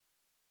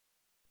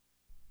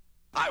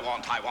I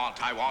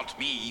want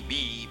me,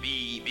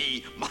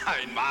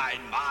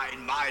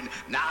 mine,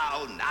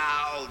 now.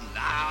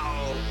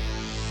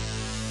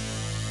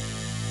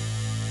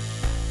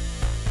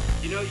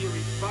 You know you're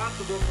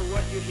responsible for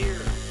what you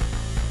hear.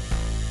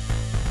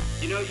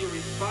 You know you're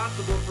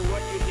responsible for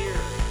what you hear.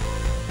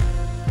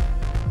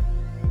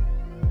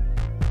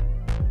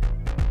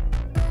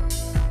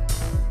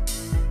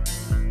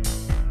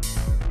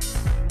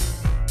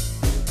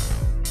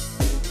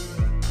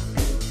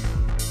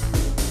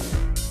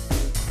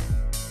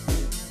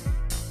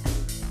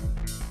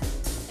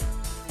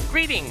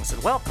 Greetings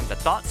and welcome to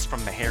Thoughts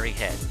from the Hairy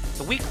Head,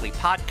 the weekly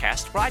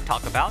podcast where I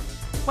talk about,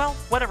 well,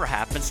 whatever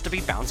happens to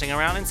be bouncing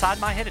around inside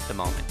my head at the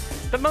moment,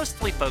 but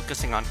mostly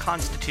focusing on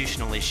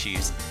constitutional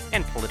issues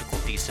and political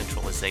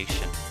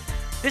decentralization.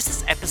 This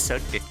is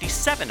episode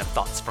 57 of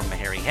Thoughts from the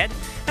Hairy Head,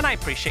 and I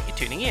appreciate you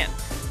tuning in.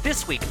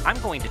 This week, I'm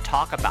going to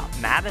talk about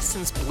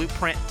Madison's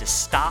blueprint to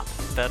stop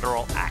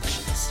federal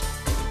actions.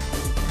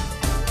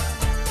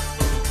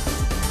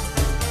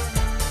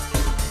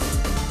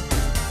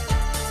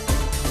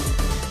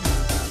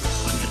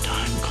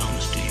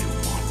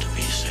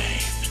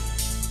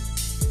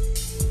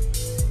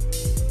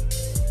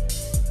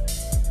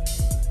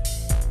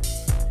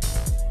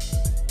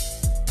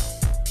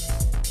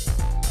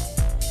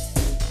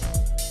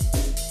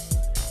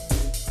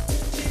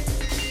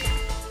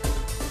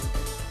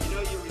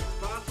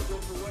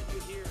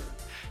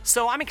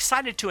 So I'm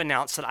excited to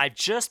announce that I've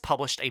just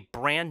published a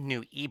brand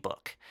new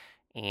ebook.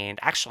 And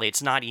actually,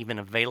 it's not even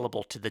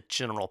available to the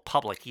general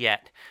public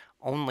yet,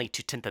 only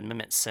to 10th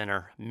Amendment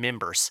Center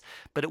members.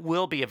 But it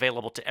will be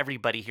available to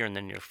everybody here in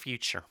the near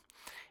future.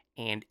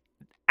 And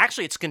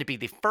actually, it's going to be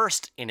the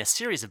first in a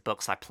series of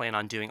books I plan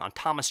on doing on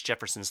Thomas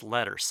Jefferson's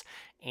letters.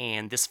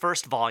 And this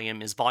first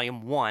volume is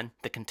Volume 1,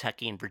 The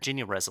Kentucky and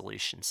Virginia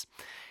Resolutions.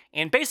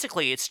 And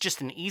basically, it's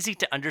just an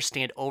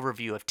easy-to-understand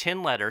overview of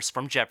 10 letters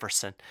from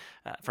Jefferson,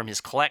 from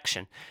his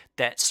collection,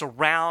 that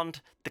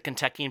surround the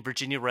Kentucky and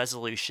Virginia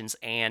resolutions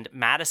and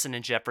Madison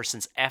and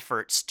Jefferson's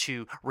efforts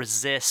to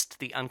resist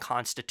the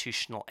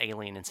unconstitutional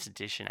Alien and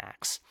Sedition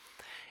Acts.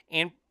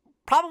 And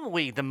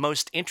probably the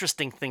most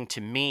interesting thing to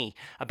me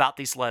about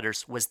these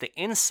letters was the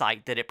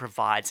insight that it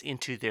provides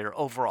into their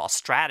overall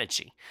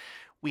strategy.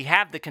 We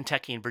have the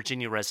Kentucky and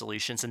Virginia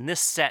resolutions, and this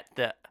set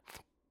the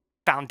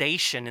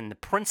foundation and the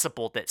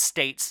principle that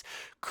states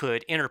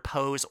could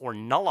interpose or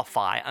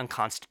nullify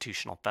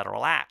unconstitutional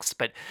federal acts.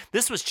 But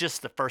this was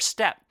just the first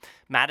step.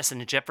 Madison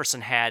and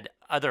Jefferson had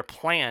other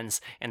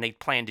plans, and they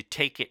planned to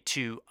take it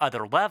to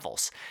other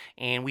levels.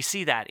 And we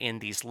see that in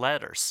these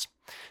letters.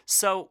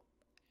 So,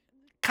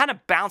 kind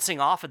of bouncing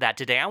off of that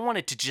today, I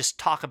wanted to just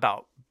talk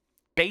about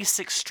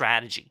basic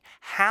strategy.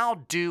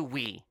 How do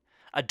we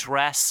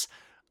address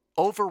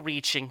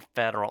overreaching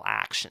federal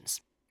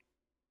actions?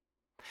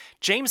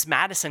 James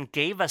Madison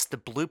gave us the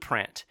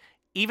blueprint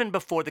even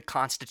before the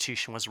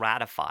Constitution was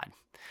ratified.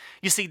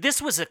 You see,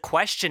 this was a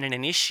question and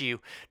an issue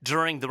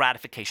during the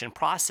ratification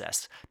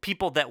process.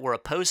 People that were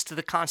opposed to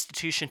the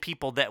Constitution,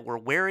 people that were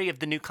wary of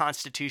the new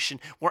Constitution,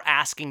 were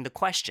asking the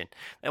question.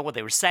 And what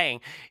they were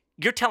saying,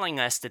 you're telling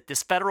us that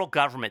this federal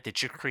government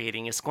that you're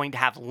creating is going to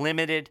have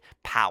limited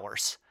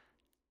powers.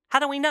 How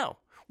do we know?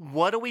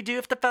 What do we do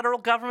if the federal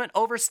government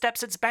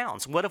oversteps its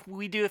bounds? What if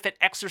we do if it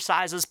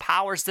exercises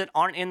powers that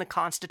aren't in the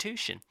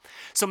Constitution?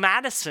 So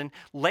Madison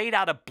laid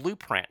out a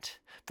blueprint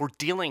for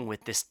dealing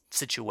with this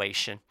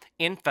situation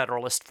in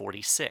Federalist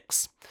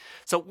 46.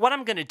 So what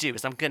I'm going to do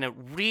is I'm going to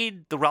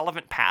read the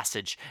relevant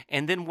passage,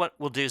 and then what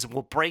we'll do is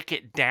we'll break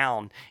it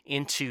down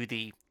into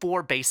the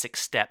 4 basic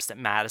steps that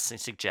Madison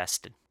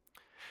suggested.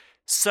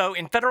 So,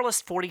 in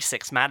Federalist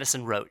 46,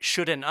 Madison wrote,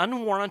 "Should an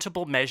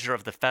unwarrantable measure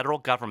of the federal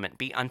government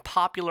be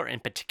unpopular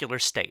in particular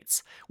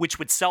states, which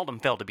would seldom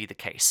fail to be the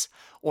case,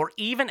 or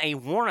even a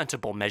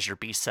warrantable measure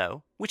be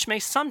so, which may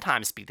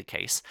sometimes be the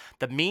case,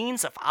 the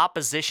means of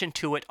opposition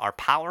to it are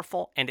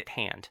powerful and at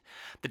hand.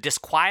 The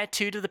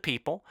disquietude of the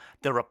people,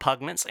 the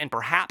repugnance and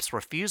perhaps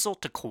refusal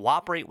to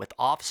cooperate with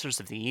officers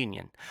of the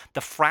Union,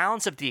 the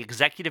frowns of the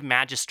executive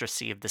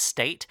magistracy of the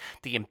state,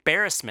 the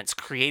embarrassments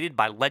created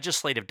by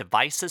legislative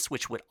devices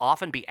which would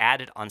often be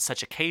added on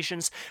such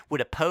occasions,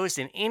 would oppose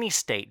in any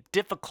state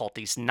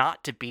difficulties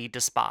not to be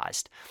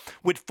despised,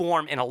 would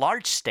form in a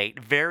large state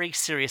very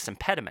serious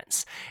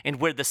impediments, and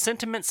where the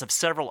sentiments of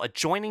several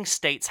adjoining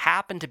states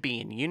happen to be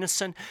in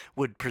unison,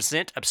 would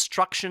present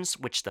obstructions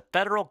which the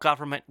federal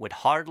government would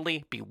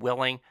hardly be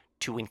willing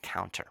to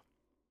encounter."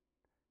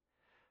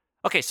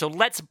 Okay, so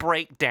let's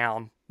break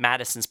down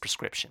Madison's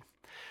prescription.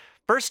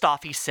 First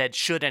off, he said,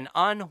 should an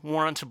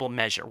unwarrantable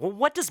measure. Well,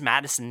 what does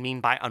Madison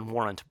mean by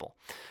unwarrantable?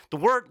 The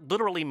word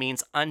literally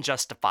means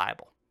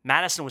unjustifiable.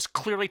 Madison was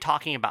clearly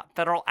talking about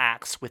federal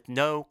acts with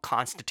no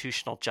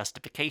constitutional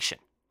justification.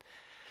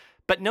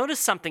 But notice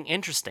something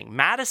interesting.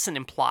 Madison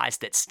implies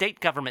that state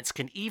governments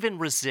can even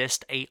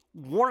resist a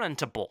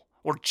warrantable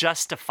or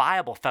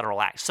justifiable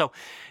federal act. So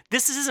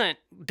this isn't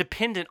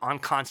dependent on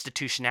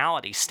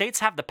constitutionality. States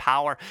have the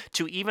power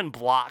to even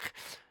block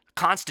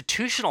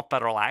constitutional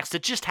federal acts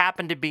that just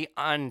happen to be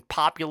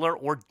unpopular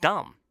or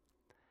dumb.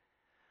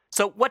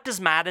 So what does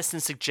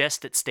Madison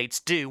suggest that states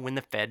do when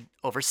the Fed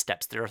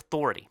oversteps their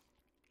authority?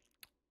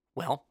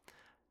 Well,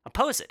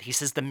 oppose it. He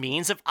says the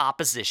means of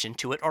opposition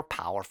to it are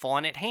powerful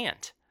and at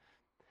hand.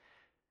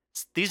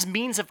 These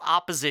means of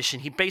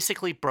opposition he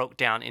basically broke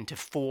down into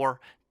 4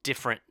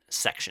 different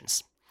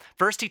sections.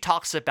 First, he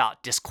talks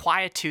about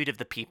disquietude of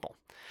the people.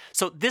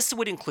 So this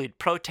would include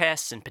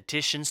protests and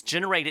petitions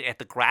generated at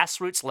the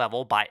grassroots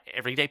level by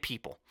everyday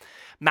people.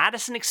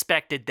 Madison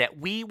expected that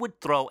we would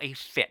throw a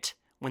fit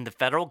when the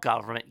federal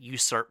government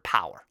usurp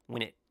power.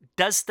 When it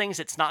does things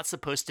it's not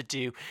supposed to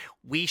do,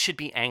 we should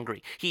be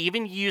angry. He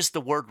even used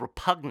the word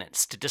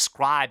repugnance to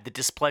describe the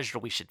displeasure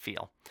we should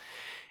feel.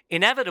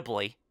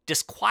 Inevitably,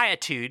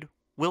 disquietude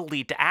will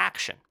lead to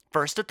action,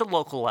 first at the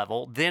local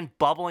level, then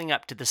bubbling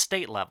up to the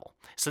state level.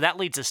 So that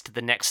leads us to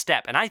the next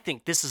step, and I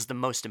think this is the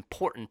most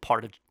important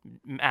part of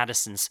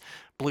Madison's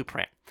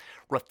blueprint.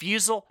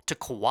 Refusal to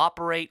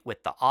cooperate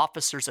with the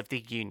officers of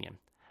the Union.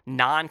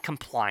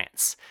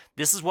 Non-compliance.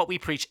 This is what we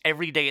preach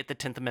every day at the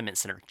 10th Amendment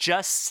Center.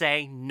 Just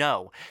say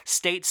no.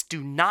 States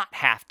do not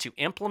have to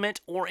implement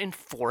or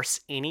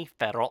enforce any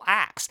federal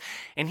acts.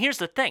 And here's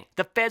the thing.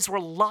 The feds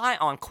rely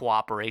on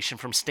cooperation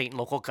from state and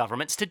local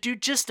governments to do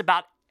just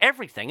about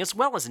everything, as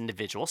well as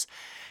individuals.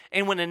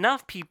 And when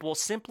enough people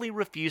simply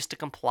refuse to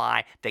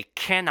comply, they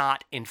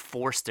cannot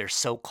enforce their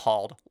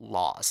so-called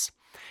laws.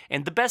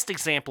 And the best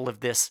example of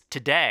this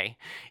today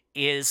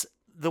is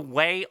the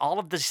way all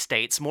of the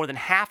states, more than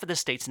half of the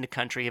states in the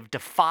country, have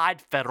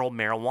defied federal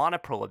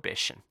marijuana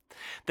prohibition.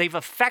 They've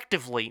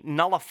effectively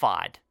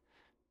nullified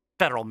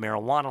federal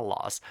marijuana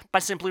laws by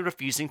simply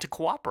refusing to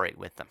cooperate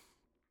with them.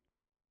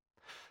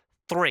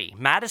 3.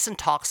 Madison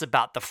talks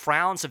about the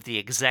frowns of the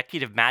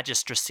executive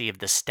magistracy of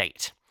the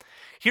state.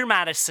 Here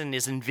Madison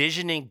is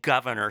envisioning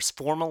governors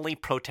formally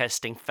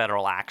protesting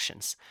federal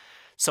actions.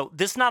 So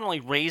this not only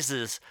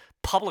raises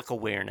public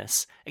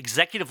awareness,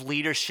 executive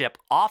leadership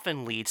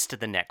often leads to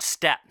the next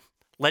step,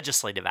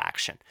 legislative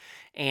action.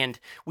 And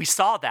we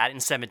saw that in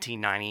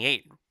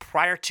 1798.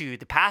 Prior to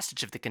the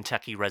passage of the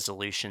Kentucky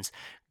Resolutions,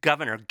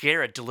 Governor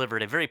Garrett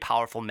delivered a very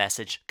powerful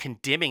message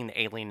condemning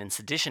the Alien and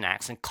Sedition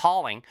Acts and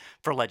calling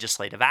for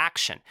legislative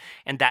action.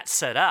 And that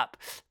set up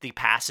the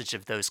passage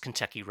of those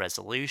Kentucky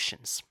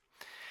Resolutions.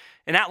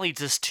 And that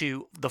leads us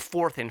to the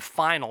 4th and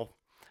final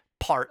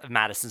part of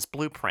Madison's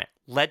blueprint,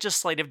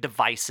 legislative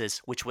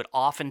devices which would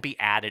often be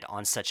added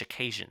on such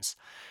occasions.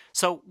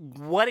 So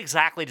what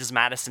exactly does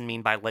Madison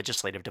mean by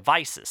legislative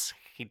devices?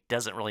 He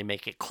doesn't really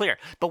make it clear,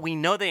 but we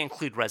know they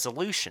include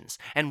resolutions,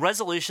 and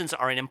resolutions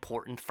are an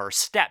important first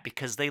step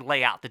because they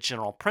lay out the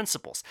general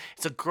principles.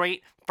 It's a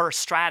great first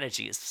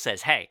strategy. It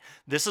says, hey,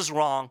 this is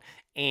wrong,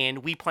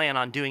 and we plan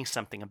on doing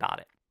something about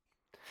it.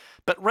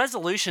 But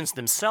resolutions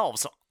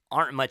themselves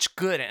aren't much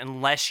good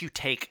unless you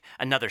take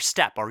another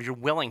step or you're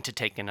willing to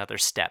take another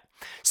step.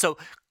 So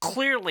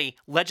clearly,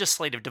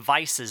 legislative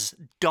devices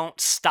don't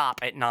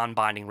stop at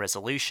non-binding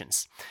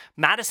resolutions.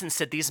 Madison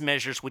said these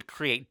measures would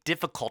create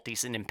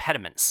difficulties and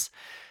impediments.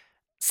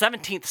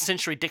 17th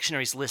century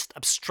dictionaries list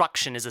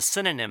obstruction as a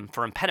synonym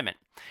for impediment.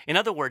 In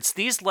other words,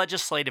 these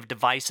legislative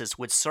devices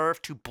would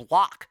serve to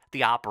block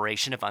the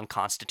operation of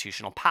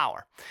unconstitutional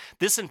power.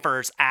 This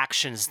infers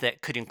actions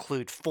that could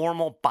include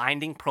formal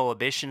binding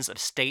prohibitions of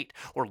state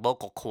or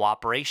local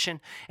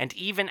cooperation and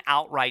even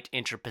outright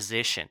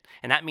interposition.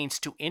 And that means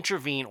to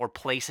intervene or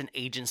place an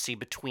agency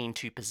between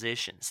two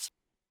positions.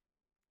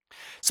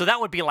 So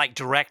that would be like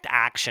direct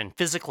action,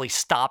 physically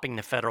stopping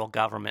the federal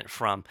government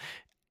from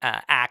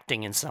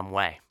acting in some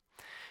way.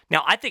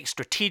 Now, I think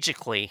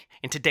strategically,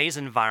 in today's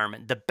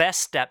environment, the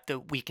best step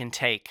that we can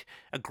take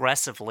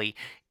aggressively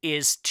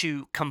is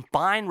to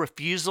combine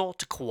refusal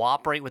to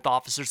cooperate with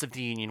officers of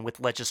the Union with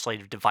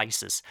legislative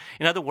devices.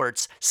 In other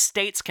words,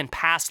 states can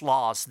pass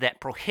laws that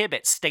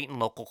prohibit state and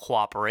local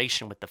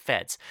cooperation with the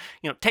feds.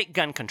 Take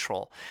gun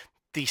control.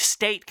 The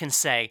state can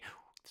say,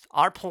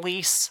 our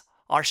police,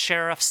 our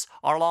sheriffs,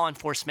 our law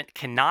enforcement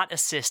cannot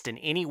assist in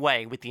any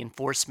way with the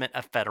enforcement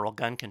of federal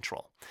gun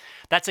control.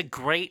 That's a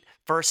great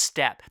first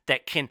step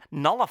that can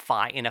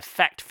nullify and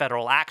affect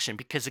federal action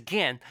because,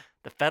 again,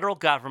 the federal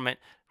government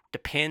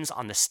depends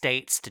on the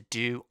states to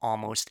do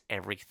almost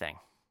everything.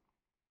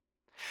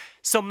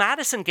 So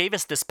Madison gave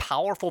us this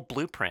powerful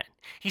blueprint.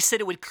 He said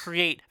it would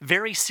create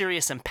very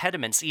serious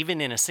impediments even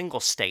in a single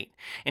state.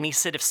 And he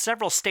said if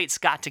several states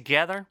got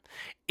together,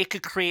 it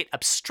could create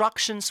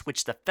obstructions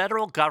which the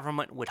federal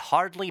government would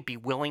hardly be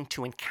willing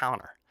to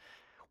encounter.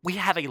 We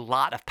have a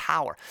lot of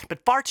power,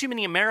 but far too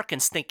many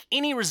Americans think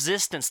any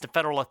resistance to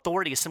federal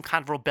authority is some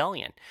kind of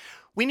rebellion.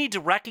 We need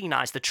to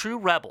recognize the true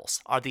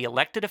rebels are the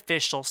elected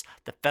officials,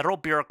 the federal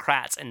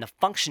bureaucrats, and the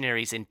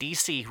functionaries in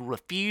D.C. who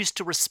refuse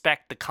to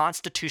respect the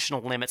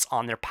constitutional limits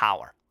on their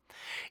power.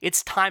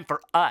 It's time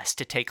for us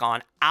to take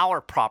on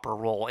our proper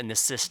role in the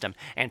system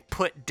and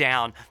put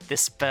down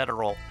this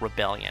federal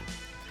rebellion.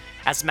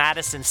 As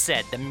Madison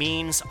said, the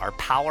means are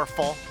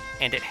powerful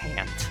and at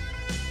hand.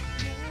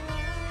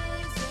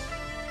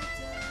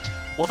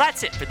 Well,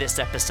 that's it for this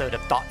episode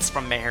of Thoughts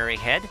from Meharry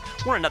Head.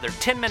 We're another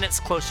 10 minutes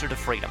closer to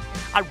freedom.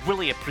 I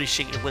really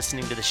appreciate you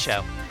listening to the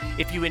show.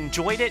 If you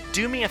enjoyed it,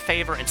 do me a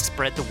favor and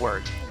spread the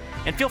word.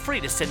 And feel free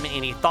to send me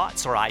any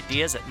thoughts or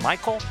ideas at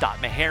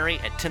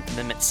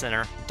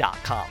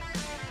michael.meharry@10thAmendmentCenter.com.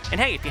 And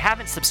hey, if you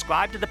haven't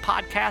subscribed to the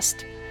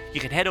podcast, you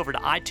can head over to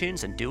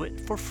iTunes and do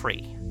it for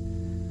free.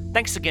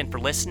 Thanks again for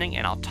listening,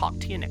 and I'll talk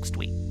to you next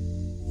week.